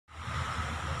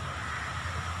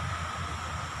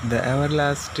The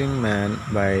Everlasting Man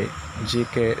by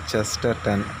K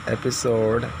Chesterton,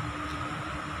 Episode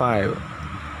 5,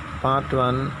 Part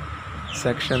 1,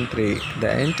 Section 3. The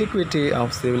Antiquity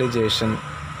of Civilization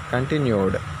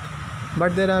continued.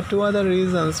 But there are two other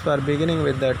reasons for beginning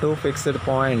with the two fixed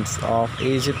points of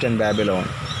Egypt and Babylon.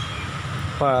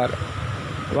 For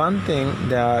one thing,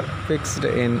 they are fixed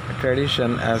in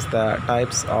tradition as the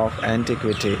types of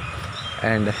antiquity,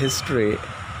 and history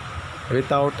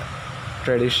without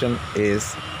tradition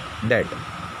is dead.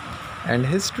 And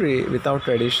history without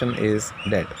tradition is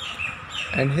dead.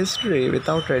 And history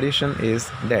without tradition is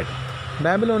dead.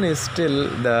 Babylon is still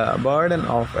the burden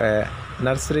of a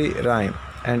nursery rhyme,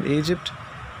 and Egypt,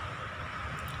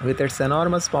 with its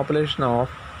enormous population of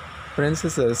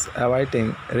princesses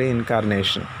awaiting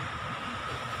reincarnation,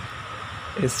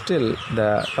 is still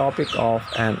the topic of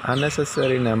an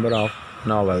unnecessary number of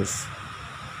novels.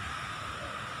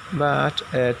 But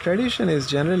a tradition is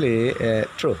generally a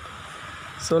truth,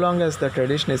 so long as the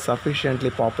tradition is sufficiently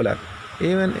popular,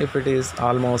 even if it is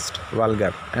almost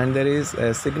vulgar. And there is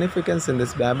a significance in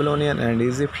this Babylonian and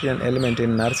Egyptian element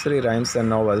in nursery rhymes and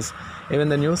novels. Even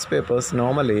the newspapers,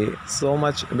 normally so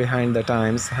much behind the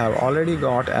times, have already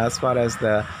got as far as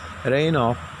the reign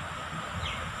of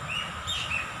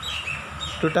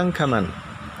Tutankhamun.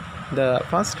 The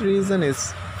first reason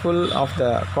is full of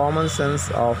the common sense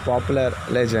of popular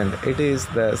legend. It is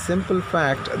the simple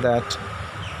fact that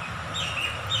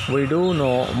we do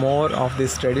know more of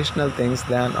these traditional things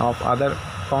than of other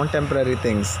contemporary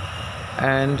things,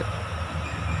 and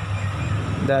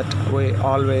that we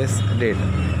always did.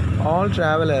 All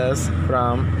travelers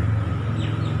from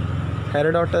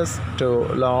Herodotus to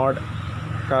Lord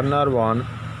Carnarvon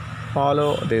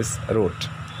follow this route.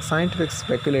 Scientific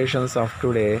speculations of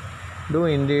today do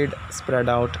indeed spread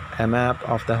out a map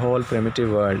of the whole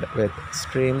primitive world with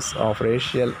streams of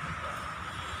racial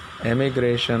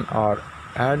emigration or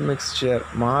admixture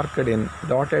marked in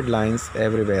dotted lines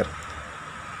everywhere,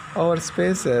 over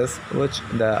spaces which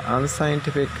the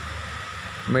unscientific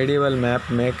medieval map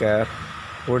maker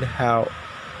would have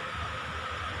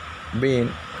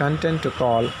been content to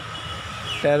call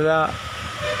terra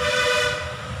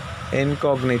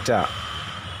incognita,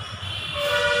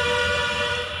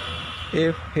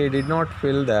 if he did not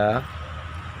fill the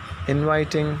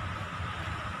inviting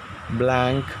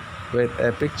blank with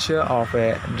a picture of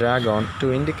a dragon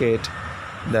to indicate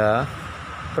the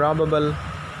probable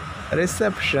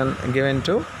reception given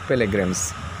to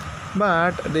pilgrims.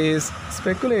 But these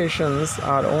speculations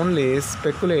are only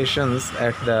speculations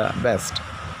at the best,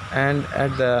 and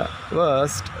at the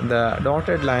worst, the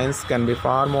dotted lines can be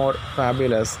far more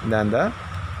fabulous than the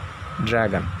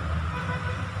dragon.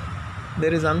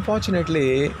 There is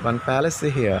unfortunately one fallacy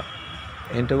here,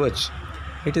 into which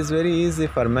it is very easy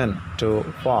for men to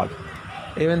fall,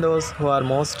 even those who are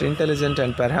most intelligent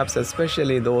and perhaps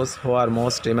especially those who are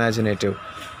most imaginative.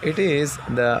 It is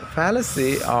the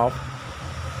fallacy of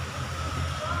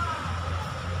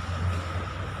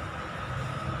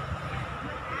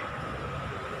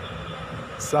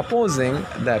supposing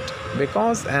that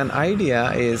because an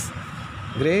idea is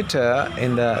greater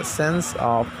in the sense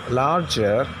of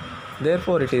larger,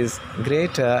 therefore it is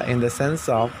greater in the sense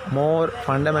of more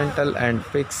fundamental and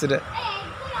fixed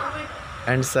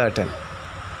and certain.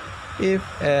 If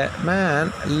a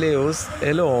man lives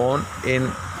alone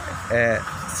in a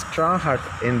straw hut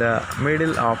in the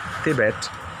middle of Tibet,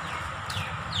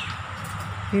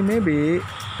 he may be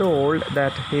told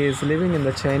that he is living in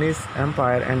the Chinese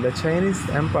Empire, and the Chinese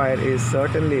Empire is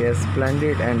certainly a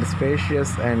splendid and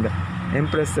spacious and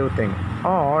impressive thing.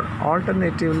 Or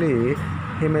alternatively,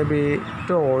 he may be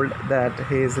told that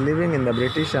he is living in the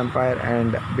British Empire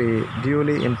and be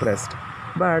duly impressed.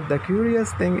 But the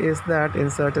curious thing is that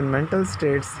in certain mental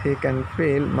states he can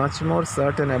feel much more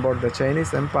certain about the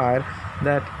Chinese Empire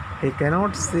that he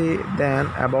cannot see than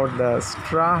about the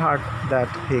straw hut that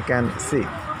he can see.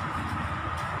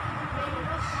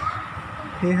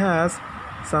 He has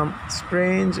some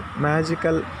strange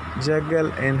magical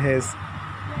juggle in his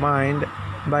mind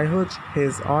by which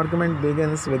his argument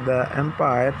begins with the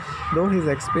empire, though his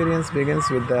experience begins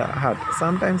with the hut.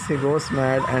 Sometimes he goes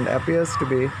mad and appears to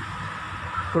be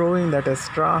proving that a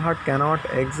straw hut cannot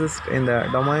exist in the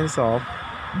domains of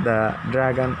the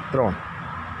dragon throne,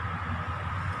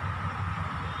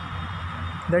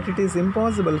 that it is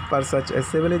impossible for such a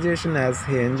civilization as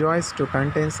he enjoys to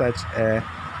contain such a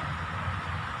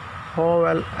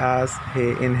hovel as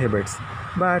he inhabits.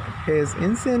 But his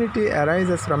insanity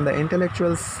arises from the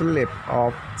intellectual slip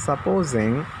of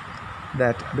supposing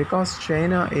that because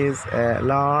China is a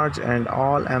large and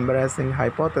all-embracing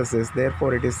hypothesis,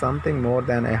 therefore it is something more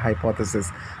than a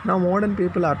hypothesis. Now modern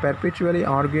people are perpetually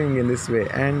arguing in this way,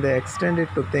 and they extend it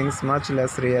to things much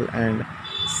less real and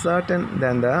certain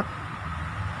than the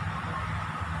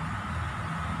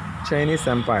Chinese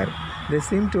Empire. They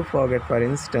seem to forget, for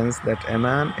instance, that a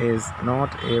man is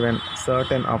not even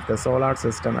certain of the solar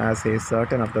system as he is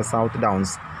certain of the South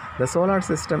Downs. The solar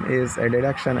system is a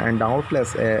deduction and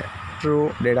doubtless a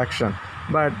true deduction.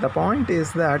 But the point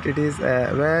is that it is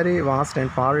a very vast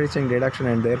and far-reaching deduction,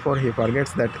 and therefore he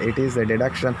forgets that it is a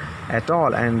deduction at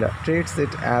all and treats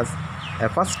it as a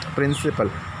first principle.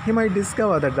 He might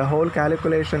discover that the whole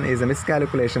calculation is a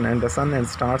miscalculation and the sun and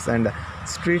stars and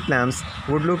street lamps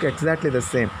would look exactly the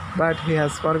same. But he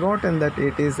has forgotten that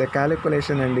it is a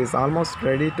calculation and is almost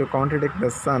ready to contradict the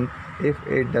sun if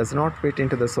it does not fit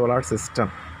into the solar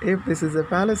system. If this is a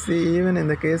fallacy, even in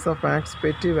the case of facts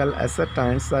pretty well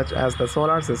ascertained, such as the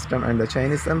solar system and the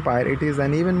Chinese Empire, it is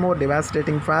an even more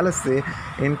devastating fallacy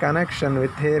in connection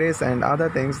with theories and other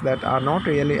things that are not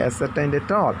really ascertained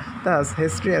at all. Thus,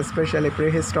 history, especially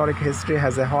prehistoric history,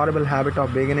 has a horrible habit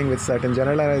of beginning with certain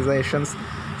generalizations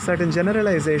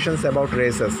about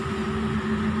races.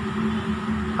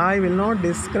 I will not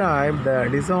describe the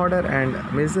disorder and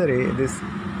misery this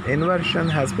inversion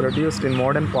has produced in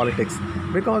modern politics.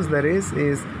 Because the race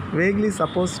is vaguely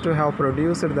supposed to have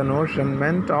produced the notion,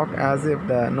 men talk as if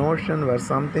the notion were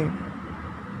something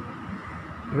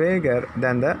vaguer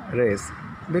than the race.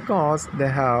 Because they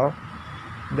have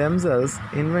themselves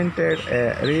invented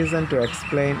a reason to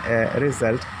explain a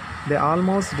result, they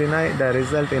almost deny the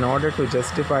result in order to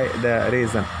justify the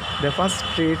reason. They first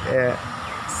treat a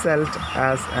Celt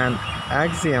as an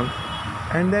axiom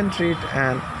and then treat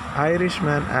an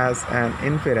Irishman as an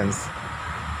inference.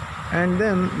 And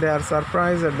then they are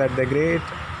surprised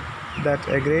that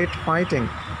a great fighting,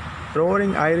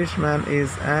 roaring Irishman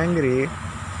is angry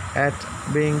at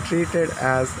being treated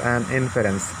as an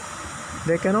inference.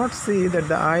 They cannot see that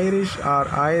the Irish are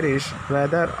Irish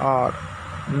whether or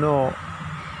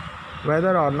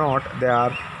not they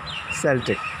are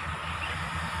Celtic,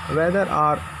 whether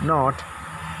or not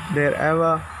there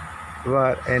ever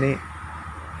were any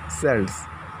Celts.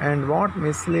 And what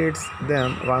misleads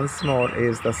them once more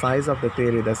is the size of the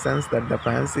theory, the sense that the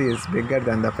fancy is bigger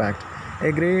than the fact.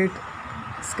 A great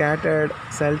scattered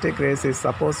Celtic race is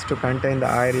supposed to contain the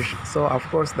Irish, so of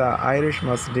course the Irish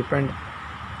must depend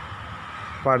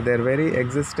for their very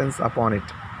existence upon it.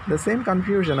 The same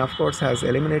confusion, of course, has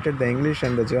eliminated the English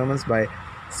and the Germans by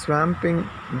swamping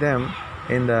them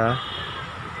in the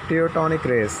Teutonic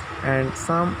race, and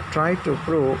some try to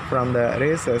prove from the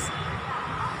races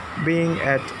being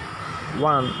at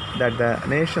one that the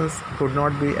nations could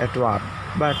not be at war.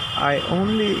 But I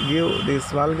only give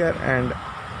these vulgar and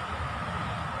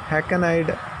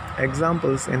hackneyed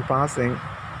examples in passing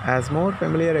as more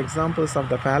familiar examples of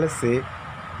the fallacy.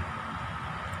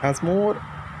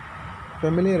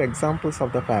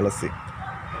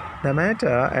 The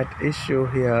matter at issue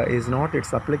here is not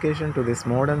its application to these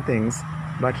modern things,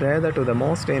 but rather to the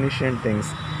most ancient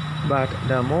things. But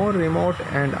the more remote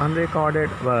and unrecorded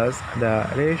was the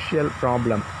racial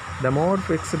problem, the more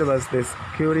fixed was this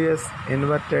curious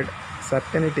inverted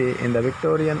certainty in the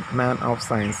Victorian man of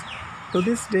science. To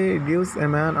this day, it gives a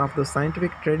man of the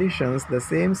scientific traditions the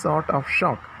same sort of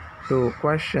shock to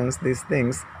question these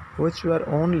things, which were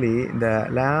only the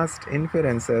last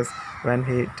inferences when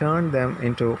he turned them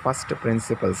into first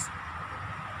principles.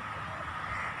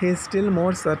 He is still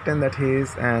more certain that he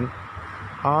is an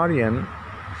Aryan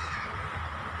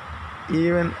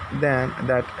even than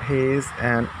that he is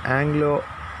an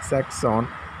Anglo-Saxon,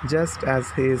 just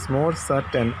as he is more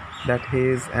certain that he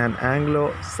is an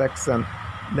Anglo-Saxon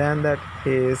than that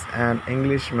he is an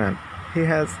Englishman. He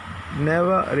has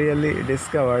never really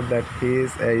discovered that he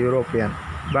is a European,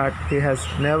 but he has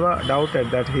never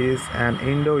doubted that he is an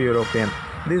Indo-European.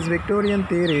 These Victorian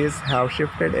theories have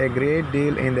shifted a great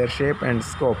deal in their shape and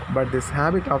scope, but this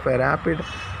habit of a rapid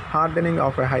hardening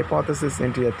of a hypothesis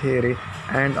into a theory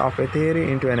and of a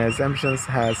theory into an assumption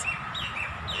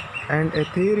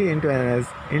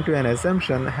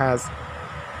has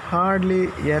hardly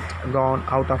yet gone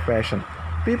out of fashion.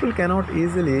 People cannot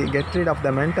easily get rid of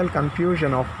the mental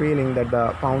confusion of feeling that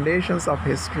the foundations of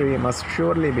history must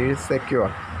surely be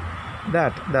secure,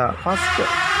 that the first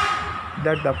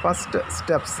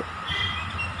steps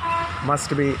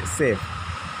must be safe,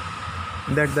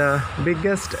 that the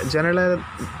biggest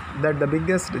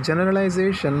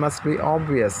generalization must be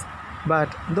obvious.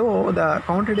 But though the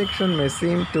contradiction may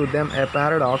seem to them a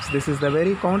paradox, this is the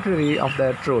very contrary of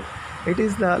the truth. It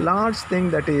is the large thing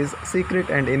that is secret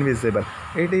and invisible.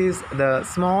 It is the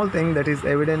small thing that is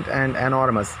evident and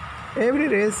enormous. Every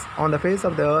race on the face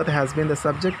of the earth has been the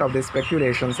subject of these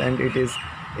speculations, and it is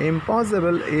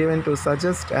impossible even to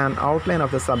suggest an outline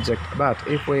of the subject. But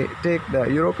if we take the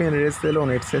European race alone,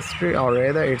 its history, or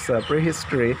rather its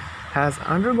prehistory, has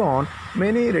undergone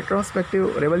many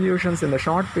retrospective revolutions in the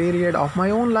short period of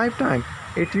my own lifetime.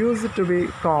 It used to be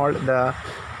called the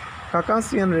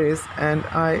Caucasian race, and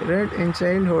I read in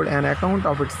childhood an account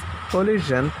of its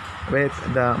collision with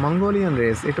the Mongolian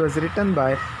race. It was written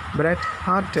by Bret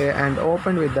Harte and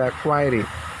opened with the query,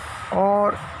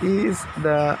 or is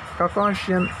the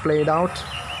Caucasian played out?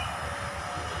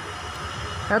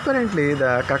 Apparently,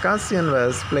 the Caucasian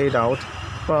was played out,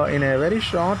 for in a very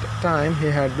short time he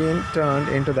had been turned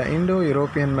into the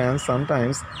Indo-European man,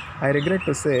 sometimes, I regret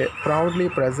to say, proudly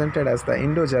presented as the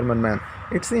Indo-German man.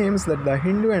 It seems that the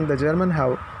Hindu and the German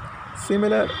have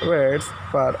similar words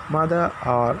for mother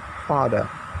or father.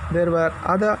 There were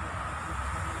other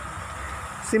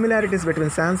similarities between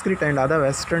Sanskrit and other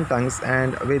Western tongues,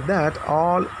 and with that,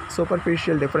 all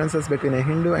superficial differences between a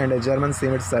Hindu and a German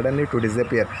seemed suddenly to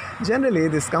disappear. Generally,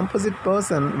 this composite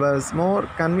person was more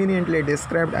conveniently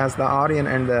described as the Aryan,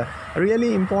 and the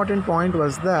really important point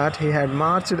was that he had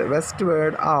marched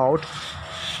westward out.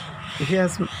 He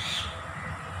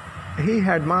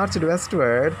had marched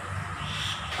westward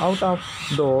out of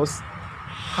those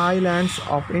highlands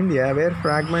of India where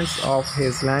fragments of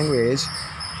his language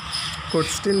could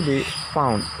still be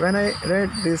found. When I read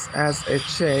this as a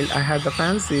child, I had the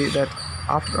fancy that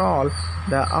after all,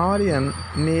 the Aryan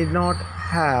need not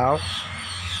have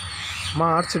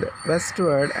marched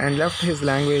westward and left his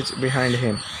language behind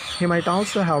him. He might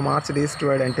also have marched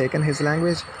eastward and taken his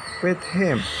language with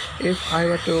him. If I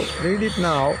were to read it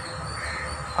now,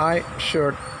 I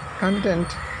should content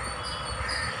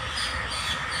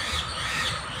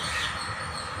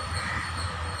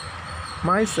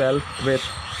myself with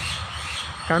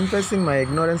confessing my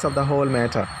ignorance of the whole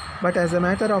matter. But as a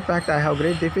matter of fact, I have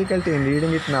great difficulty in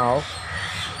reading it now,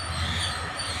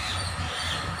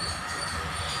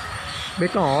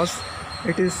 because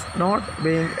it is not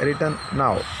being written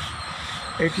now.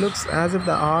 It looks as if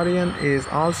the Aryan is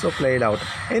also played out.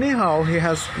 Anyhow, he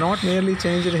has not merely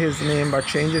changed his name but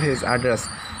changed his address,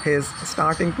 his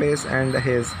starting place, and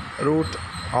his route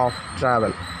of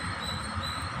travel.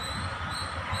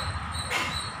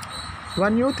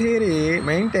 One new theory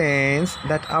maintains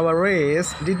that our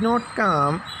race did not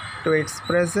come to its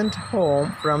present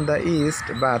home from the east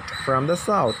but from the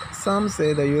south. Some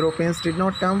say the Europeans did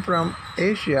not come from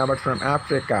Asia but from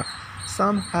Africa.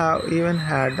 Some have even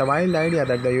had the wild idea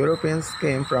that the Europeans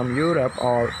came from Europe,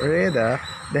 or rather,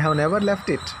 they have never left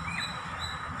it.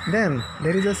 Then,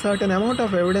 there is a certain amount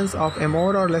of evidence of a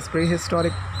more or less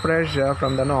prehistoric pressure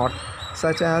from the north,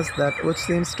 such as that which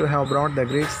seems to have brought the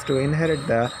Greeks to inherit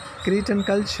the Cretan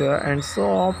culture and so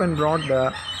often brought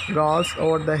the Gauls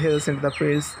over the hills into the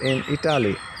fields in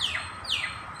Italy.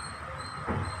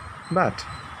 But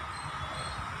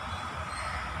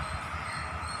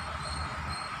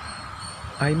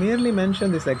I merely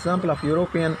mention this example of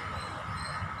European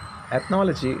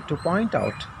ethnology to point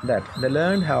out that the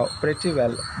learned have pretty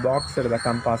well boxed the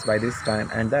compass by this time,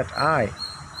 and that I,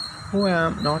 who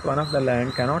am not one of the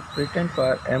learned, cannot pretend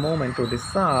for a moment to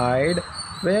decide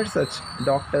where such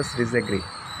doctors disagree.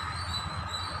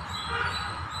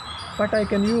 But I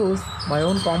can use my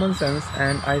own common sense,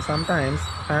 and I sometimes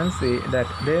fancy that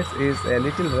theirs is a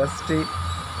little rusty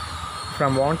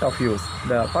from want of use.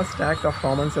 The first act of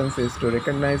common sense is to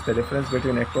recognize the difference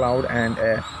between a cloud and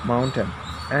a mountain,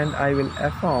 and I will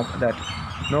affirm that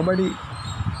nobody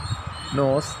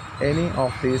knows any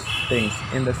of these things,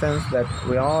 in the sense that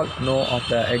we all know of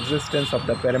the existence of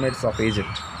the pyramids of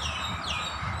Egypt.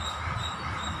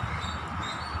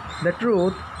 The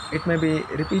truth, it may be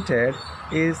repeated,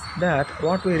 is that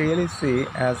what we really see,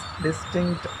 as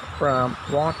distinct from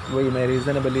what we may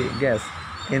reasonably guess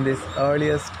in this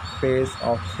earliest phase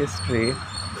of history,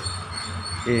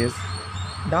 is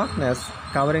darkness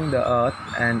covering the earth,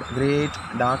 and great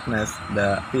darkness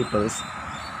the peoples,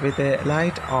 with a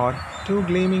light or two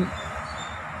gleaming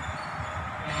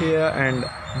here and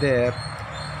there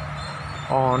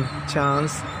on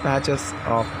chance patches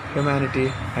of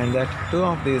humanity, and that two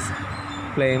of these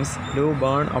flames do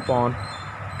burn upon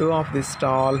two of these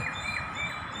tall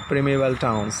primeval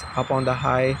towns, upon the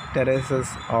high terraces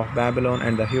of Babylon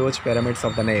and the huge pyramids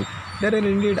of the Nile. There are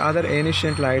indeed other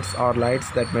ancient lights, or lights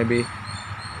that may be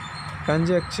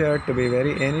conjectured to be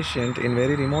very ancient in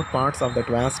very remote parts of that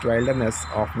vast wilderness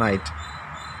of night.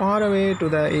 Far away to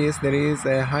the east, there is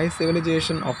a high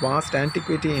civilization of vast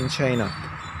antiquity in China.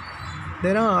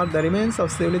 There are the remains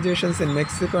of civilizations in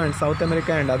Mexico and South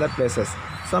America and other places,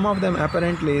 some of them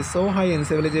apparently so high in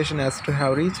civilization as to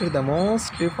have reached the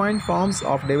most refined forms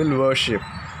of devil worship.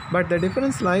 But the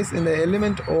difference lies in the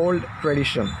element old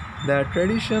tradition. The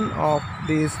tradition of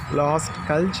these lost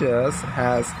cultures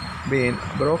has been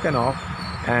broken off,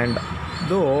 and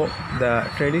though the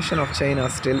tradition of China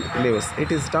still lives,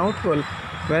 it is doubtful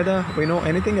whether we know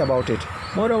anything about it.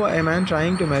 Moreover, a man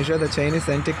trying to measure the Chinese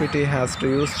antiquity has to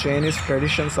use Chinese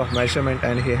traditions of measurement,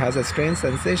 and he has a strange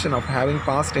sensation of having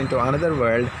passed into another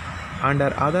world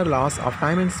under other laws of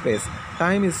time and space.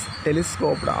 Time is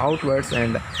telescoped outwards,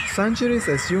 and centuries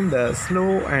assume the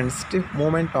slow and stiff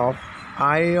movement of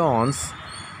ions.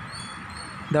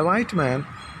 The white man,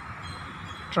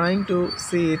 trying to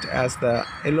see it as the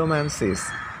yellow man sees,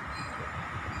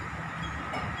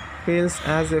 feels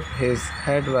as if his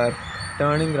head were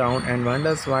turning round and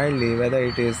wonders wildly whether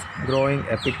it is growing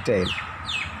a pigtail.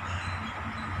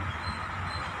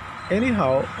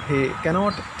 Anyhow, he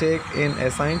cannot take in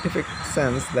a scientific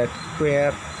sense that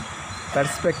queer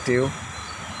perspective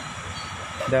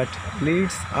that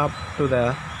leads up to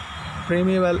the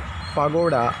primeval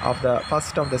pagoda of the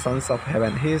first of the sons of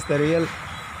heaven. He is the real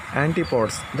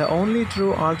antipodes, the only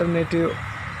true alternative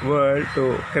world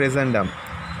to Christendom,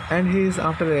 and he is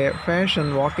after a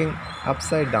fashion walking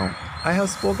upside down. I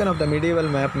have spoken of the medieval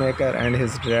map maker and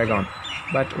his dragon,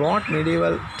 but what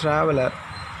medieval traveler,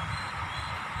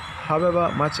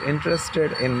 however much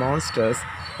interested in monsters,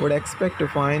 would expect to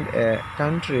find a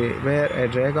country where a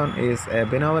dragon is a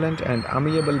benevolent and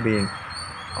amiable being?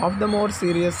 Of the more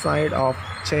serious side of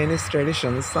Chinese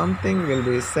traditions, something will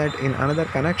be said in another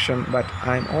connection, but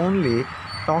I am only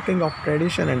talking of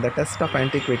tradition and the test of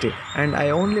antiquity, and I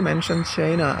only mention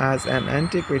China as an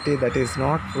antiquity that is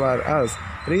not for us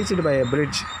reached by a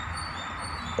bridge,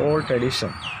 old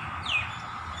tradition,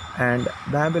 and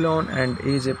Babylon and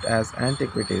Egypt as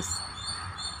antiquities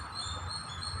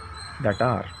that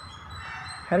are.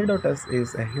 Herodotus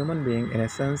is a human being in a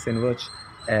sense in which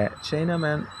a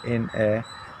Chinaman in a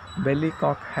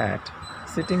bellycock hat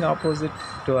sitting opposite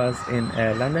to us in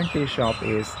a London tea shop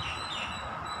is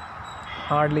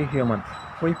hardly human.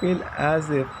 We feel as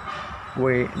if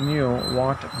we knew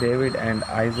what David and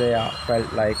Isaiah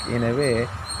felt like in a way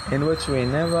in which we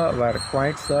never were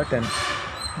quite certain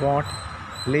what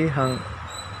Li Hung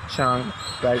Chang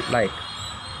felt like.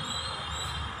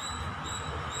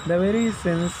 The very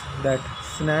sins that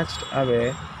snatched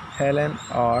away Helen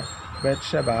or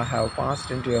Bathsheba have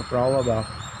passed into a proverb of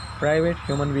private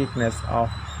human weakness, of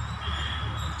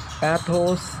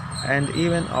pathos, and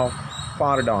even of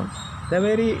pardon. The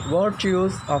very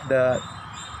virtues of the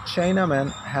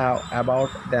Chinamen have about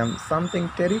them something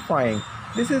terrifying.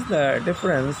 This is the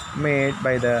difference made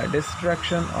by the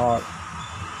destruction or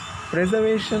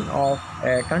preservation of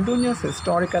a continuous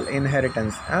historical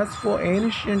inheritance, as for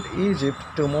ancient Egypt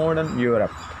to modern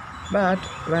Europe. But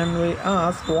when we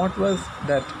ask what was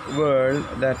that world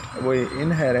that we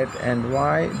inherit and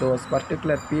why those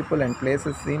particular people and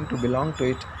places seem to belong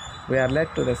to it, we are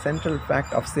led to the central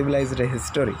fact of civilized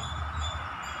history.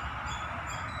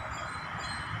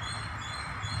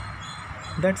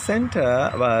 That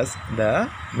center was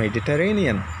the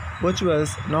Mediterranean, which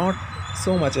was not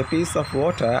so much a piece of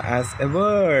water as a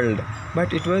world,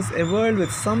 but it was a world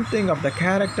with something of the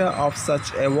character of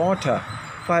such a water,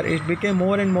 for it became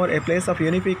more and more a place of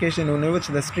unification in which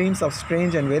the streams of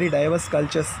strange and very diverse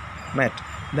cultures met.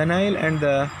 The Nile and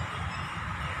the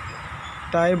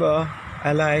Tiber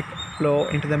alike flow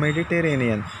into the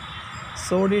Mediterranean.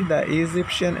 So did the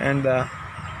Egyptian and the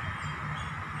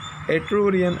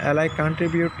Etrurian alike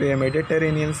contribute to a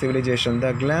Mediterranean civilization.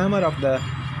 The glamour of the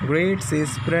Great Sea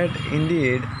spread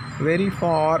indeed very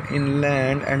far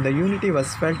inland, and the unity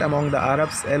was felt among the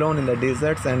Arabs alone in the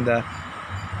deserts and the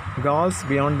Gauls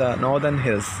beyond the northern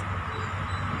hills.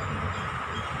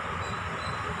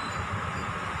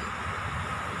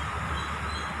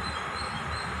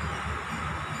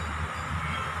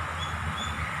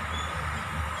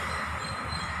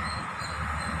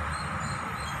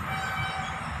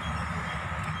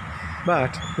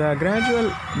 But the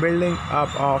gradual building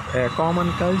up of a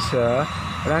common culture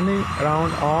running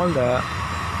around all the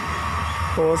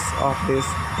coasts of this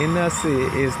inner sea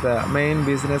is the main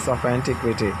business of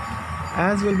antiquity.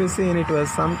 As will be seen, it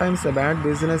was sometimes a bad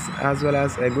business as well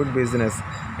as a good business.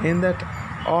 In that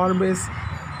orbis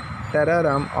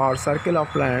terrarum or circle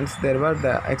of lands, there were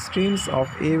the extremes of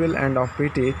evil and of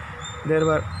pity. There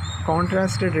were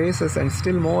contrasted races and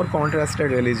still more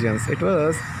contrasted religions. It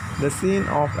was the scene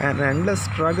of an endless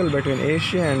struggle between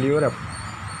Asia and Europe.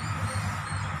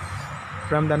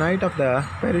 From the night of the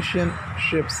Persian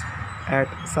ships at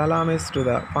Salamis to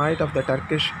the fight of the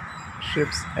Turkish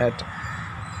ships at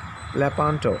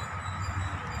Lepanto.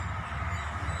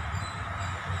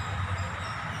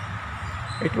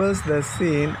 It was the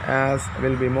scene, as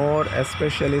will be more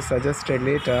especially suggested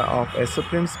later, of a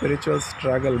supreme spiritual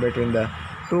struggle between the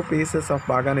two pieces of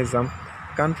paganism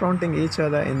confronting each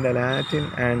other in the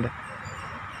Latin and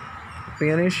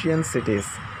Phoenician cities.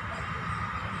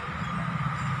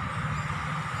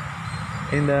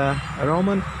 In the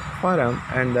Roman Forum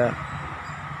and the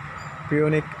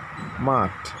Punic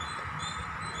Mart.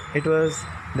 It was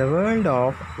the world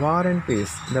of war and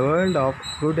peace, the world of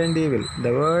good and evil,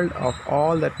 the world of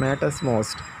all that matters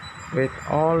most. With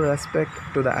all respect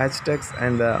to the Aztecs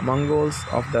and the Mongols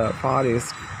of the Far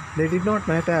East, they did not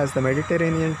matter as the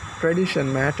Mediterranean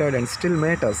tradition mattered and still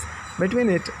matters. Between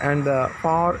it and the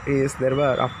Far East, there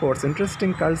were, of course,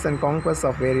 interesting cults and conquests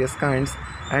of various kinds,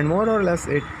 and more or less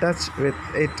it touched with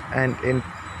it, and in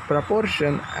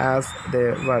proportion as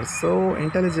they were so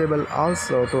intelligible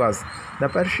also to us. The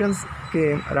Persians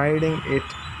came riding it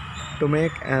to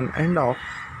make an end of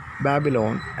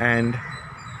Babylon, and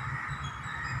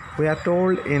we are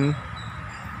told in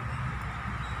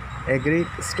a Greek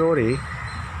story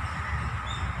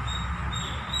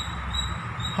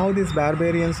how these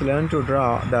barbarians learned to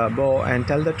draw the bow and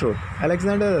tell the truth.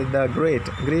 Alexander the Great,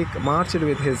 Greek, marched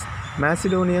with his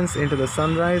Macedonians into the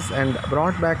sunrise and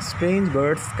brought back strange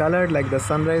birds colored like the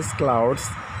sunrise clouds,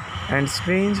 and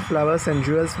strange flowers and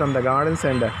jewels from the gardens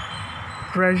and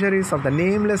treasuries of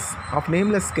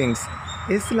nameless kings.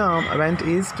 Islam went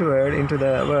eastward into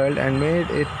the world and made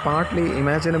it partly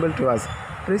imaginable to us,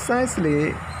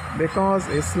 precisely because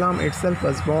Islam itself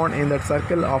was born in that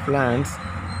circle of lands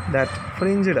that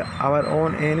fringed our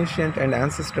own ancient and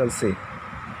ancestral sea.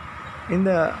 In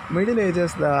the Middle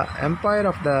Ages, the empire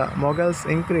of the Mughals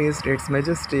increased its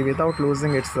majesty without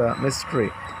losing its mystery.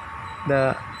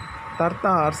 The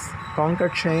Tartars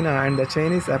conquered China, and the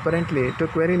Chinese apparently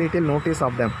took very little notice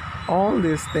of them. All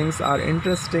these things are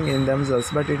interesting in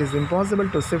themselves, but it is impossible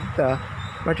to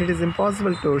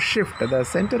shift the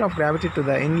center of gravity to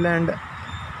the inland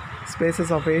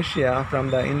spaces of Asia from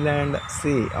the inland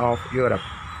sea of Europe.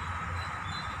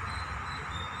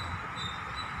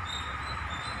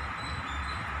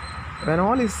 When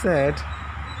all is said,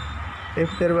 if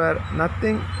there were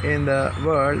nothing in the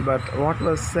world but what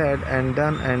was said and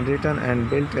done and written and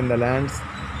built in the lands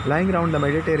lying round the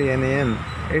Mediterranean,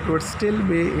 it would still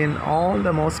be in all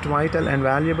the most vital and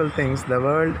valuable things the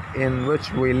world in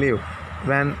which we live.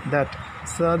 When that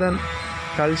southern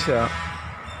culture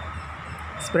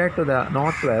spread to the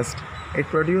northwest, it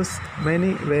produced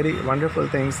many very wonderful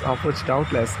things, of which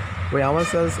doubtless we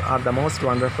ourselves are the most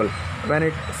wonderful. When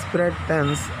it spread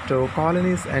thence to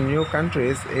colonies and new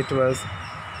countries, it was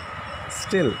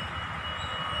still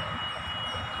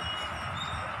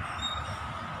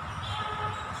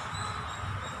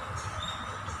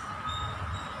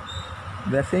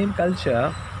the same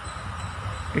culture.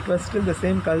 It was still the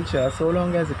same culture so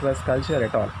long as it was culture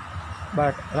at all.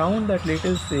 But round that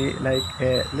little sea, like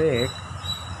a lake,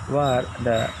 were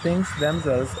the things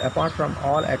themselves, apart from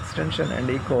all extension and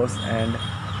echoes and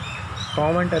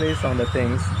commentaries on the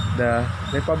things, the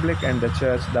Republic and the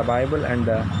Church, the Bible and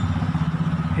the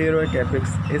heroic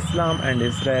epics, Islam and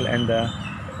Israel and the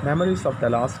memories of the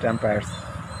lost empires,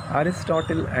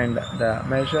 Aristotle and the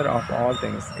measure of all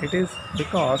things. It is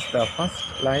because the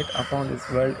first light upon this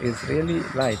world is really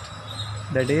light,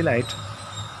 the daylight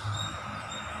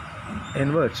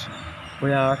in which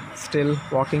we are still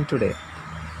walking today,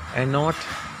 and not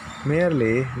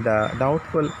merely the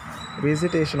doubtful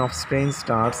visitation of strange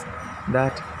stars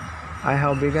that I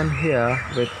have begun here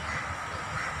with,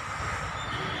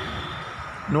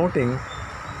 noting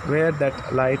where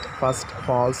that light first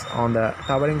falls on the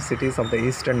towering cities of the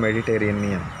eastern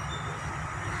Mediterranean.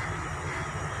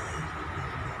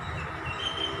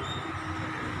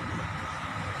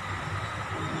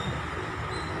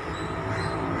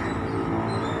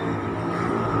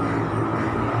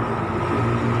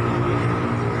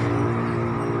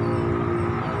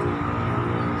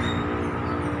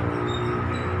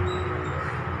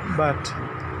 But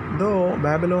though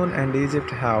Babylon and Egypt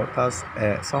have thus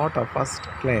a sort of first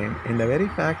claim in the very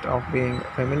fact of being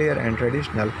familiar and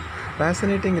traditional,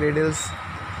 fascinating riddles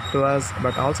to us,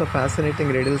 but also fascinating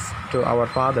riddles to our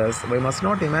fathers, we must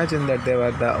not imagine that they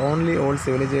were the only old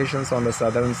civilizations on the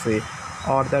southern sea,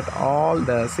 or that all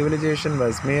the civilization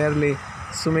was merely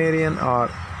Sumerian or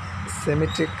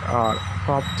Semitic or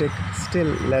Coptic,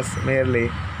 still less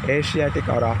merely Asiatic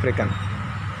or African.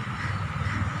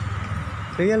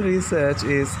 Real research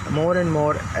is more and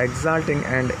more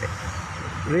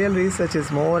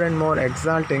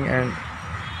exalting and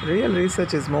Real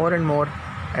research is more and more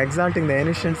exalting the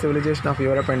ancient civilization of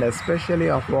Europe and especially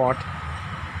of what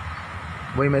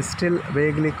we may still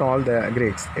vaguely call the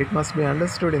Greeks. It must be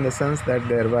understood in the sense that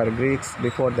there were Greeks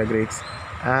before the Greeks,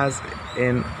 as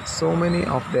in so many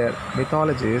of their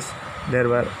mythologies, there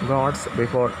were gods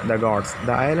before the gods.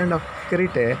 The island of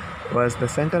Crete was the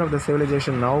center of the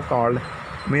civilization now called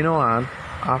Minoan,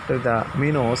 after the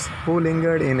Minos, who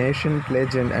lingered in ancient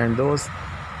legend, and those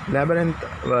labyrinth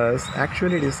was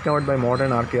actually discovered by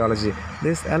modern archaeology.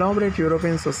 This elaborate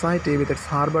European society, with its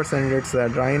harbors and its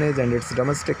drainage and its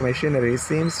domestic machinery,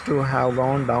 seems to have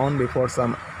gone down before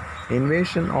some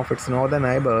invasion of its northern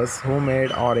neighbors who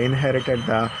made or inherited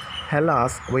the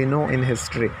Hellas we know in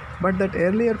history. But that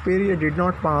earlier period did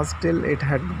not pass till it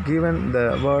had given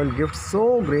the world gifts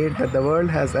so great that the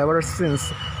world has ever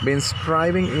since been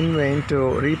striving in vain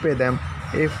to repay them,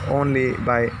 if only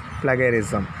by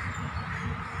plagiarism.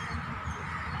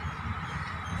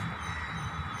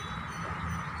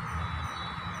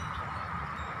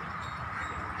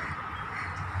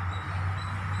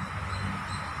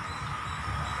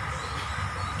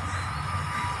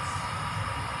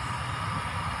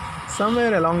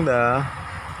 Somewhere along the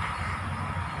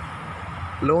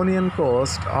Ionian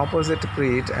coast, opposite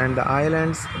Crete and the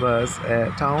islands, was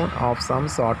a town of some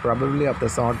sort, probably of the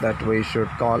sort that we should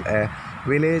call a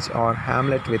village or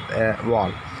hamlet with a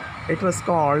wall. It was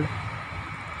called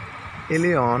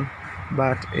Ilion,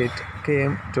 but it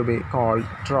came to be called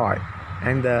Troy,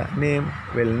 and the name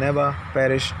will never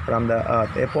perish from the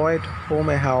earth. A poet who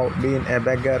may have been a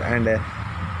beggar and a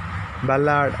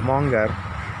ballad monger,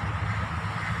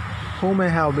 who may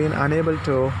have been unable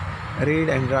to read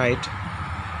and write,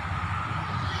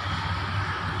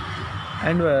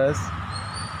 and was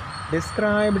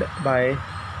described by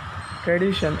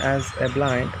tradition as a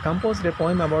blind, composed a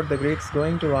poem about the Greeks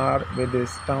going to war with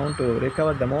this town to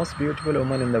recover the most beautiful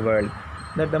woman in the world.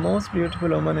 That the most beautiful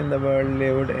woman in the world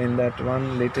lived in that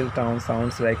one little town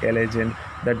sounds like a legend.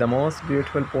 That the most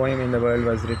beautiful poem in the world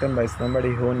was written by somebody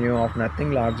who knew of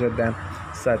nothing larger than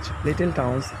such little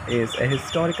towns is a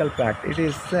historical fact. It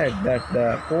is said that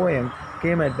the poem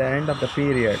came at the end of the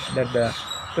period that the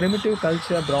primitive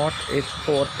culture brought it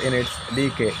forth in its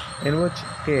decay, in which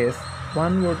case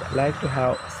one would like to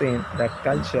have seen that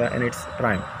culture in its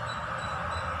prime.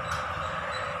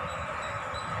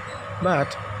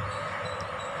 But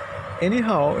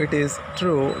anyhow, it is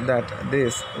true that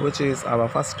this, which is our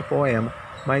first poem,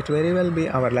 might very well be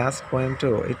our last poem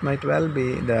too. It might well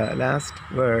be the last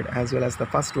word as well as the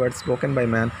first word spoken by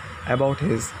man about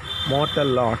his mortal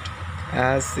lot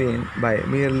as seen by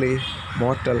merely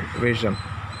mortal vision.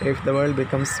 If the world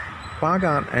becomes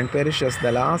pagan and perishes,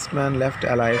 the last man left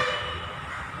alive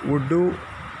would do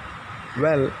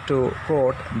well to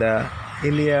quote the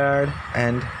Iliad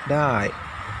and die.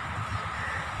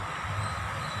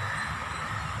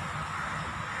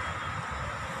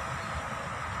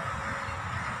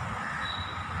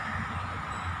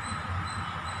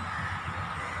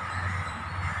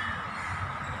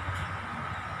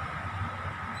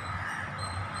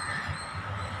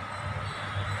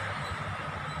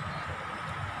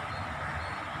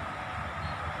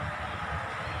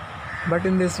 But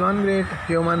in this one great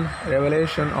human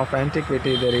revelation of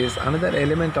antiquity, there is another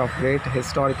element of great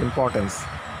historic importance.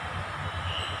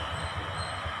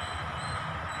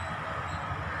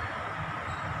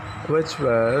 Which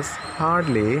has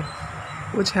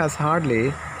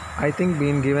hardly, I think,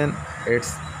 been given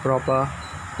its proper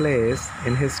place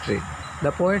in history.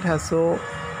 The poet has so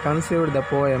conceived the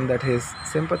poem that his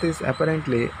sympathies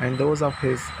apparently, and those of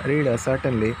his reader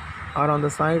certainly, are on the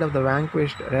side of the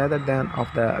vanquished rather than of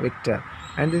the victor.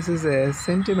 And this is a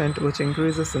sentiment which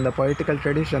increases in the poetical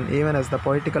tradition even as the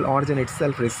poetical origin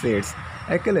itself recedes.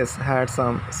 Achilles had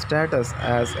some status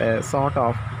as a sort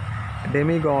of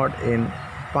demigod in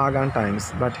pagan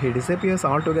times, but he disappears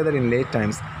altogether in late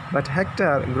times. But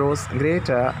Hector grows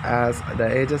greater as the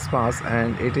ages pass,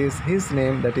 and it is his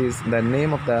name that is the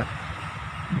name of the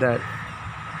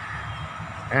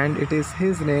and it is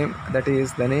his name that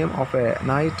is the name of a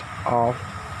knight of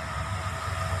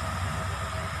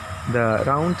the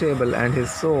Round Table, and his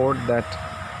sword that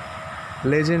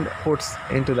legend puts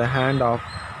into the hand of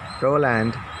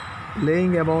Roland,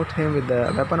 laying about him with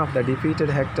the weapon of the defeated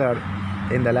Hector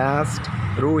in the last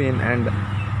ruin and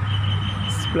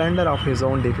splendor of his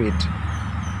own defeat.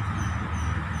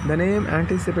 The name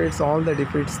anticipates all the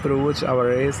defeats through which our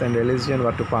race and religion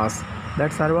were to pass.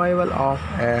 That survival of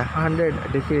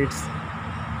 100 defeats,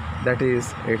 that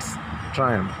is its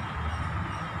triumph.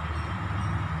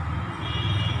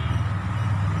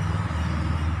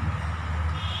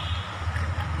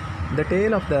 The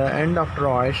tale of the end of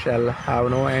Troy shall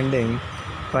have no ending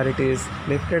for it is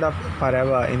lifted up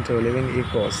forever into living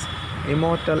echoes,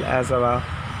 immortal as our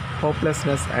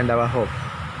hopelessness and our hope.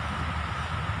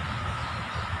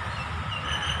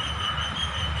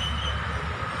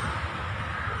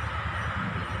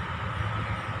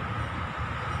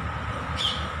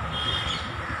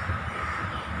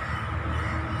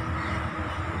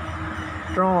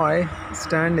 Troy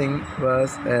standing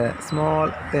was a small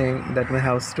thing that may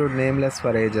have stood nameless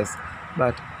for ages,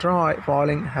 but Troy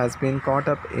falling has been caught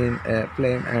up in a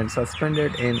flame and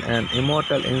suspended in an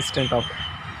immortal instant of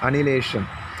annihilation.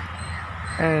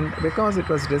 And because it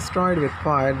was destroyed with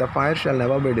fire, the fire shall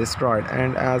never be destroyed.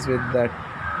 And as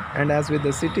with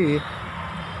the city,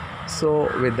 so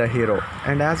with the hero.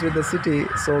 And as with the city,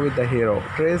 so with the hero.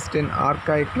 Traced in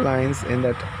archaic lines in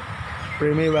that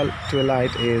primeval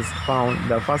twilight is found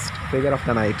the first figure of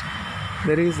the night.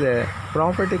 There is a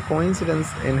prophetic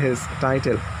coincidence in his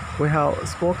title. We have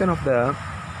spoken of the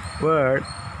word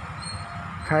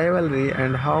cavalry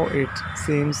and how it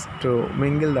seems to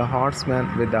mingle the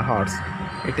horseman with the horse.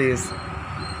 It is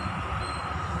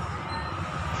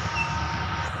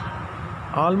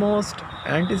almost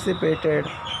anticipated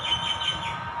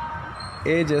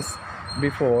ages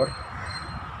before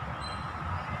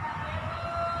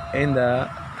in the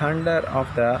thunder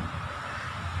of the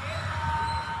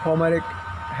Homeric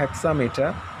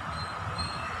hexameter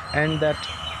and that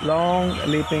long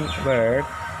leaping word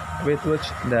with which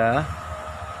the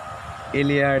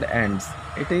Iliad ends.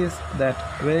 It is that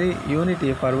very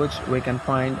unity for which we can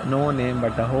find no name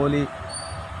but the holy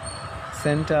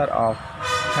center of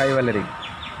cavalry.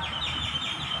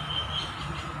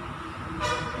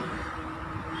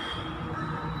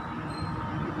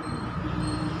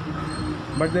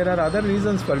 But there are other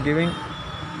reasons for giving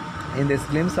in this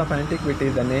glimpse of antiquity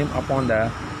the name upon the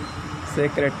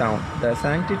sacred town. The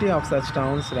sanctity of such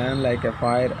towns ran like a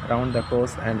fire round the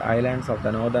coasts and islands of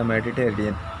the northern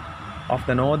Mediterranean.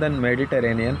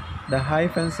 The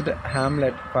high-fenced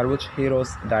hamlet for which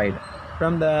heroes died.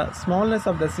 From the smallness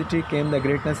of the city came the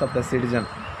greatness of the citizen.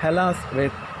 Hellas,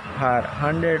 with her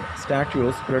 100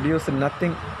 statues, produced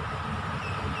nothing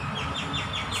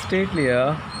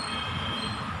statelier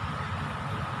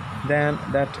than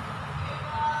that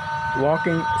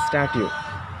walking statue,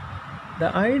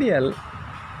 the ideal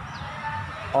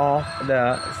of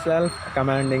the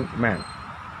self-commanding man.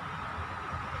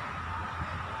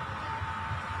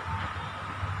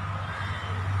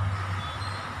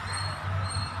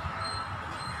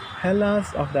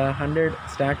 Hellas of the 100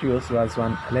 statues was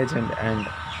one legend and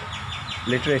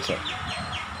literature,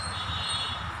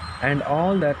 and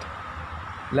all that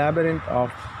labyrinth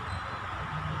of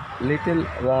little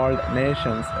walled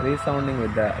nations resounding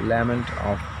with the lament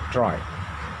of Troy.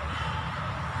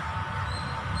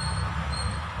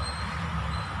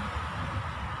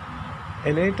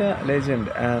 A later legend,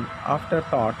 an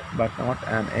afterthought but not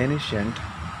an ancient,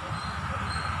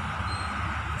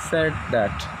 said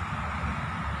that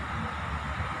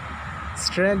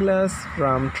stragglers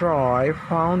from Troy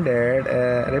founded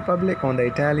a republic on the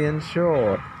Italian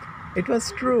shore. It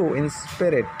was true in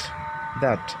spirit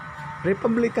that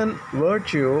republican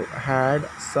virtue had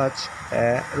such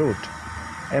a root,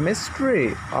 a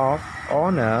mystery of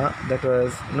honor that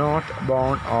was not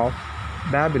born of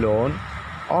Babylon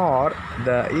or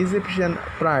the Egyptian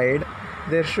pride.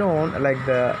 There shone like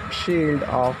the shield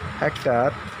of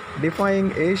Hector,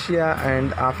 defying Asia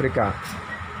and Africa,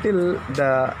 till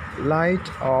the light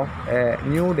of a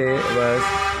new day was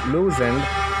loosened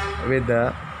with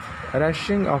the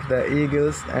rushing of the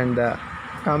eagles and the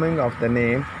coming of the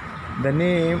name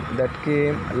that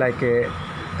came like a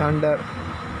thunder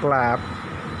clap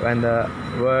when the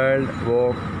world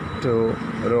woke to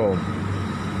Rome.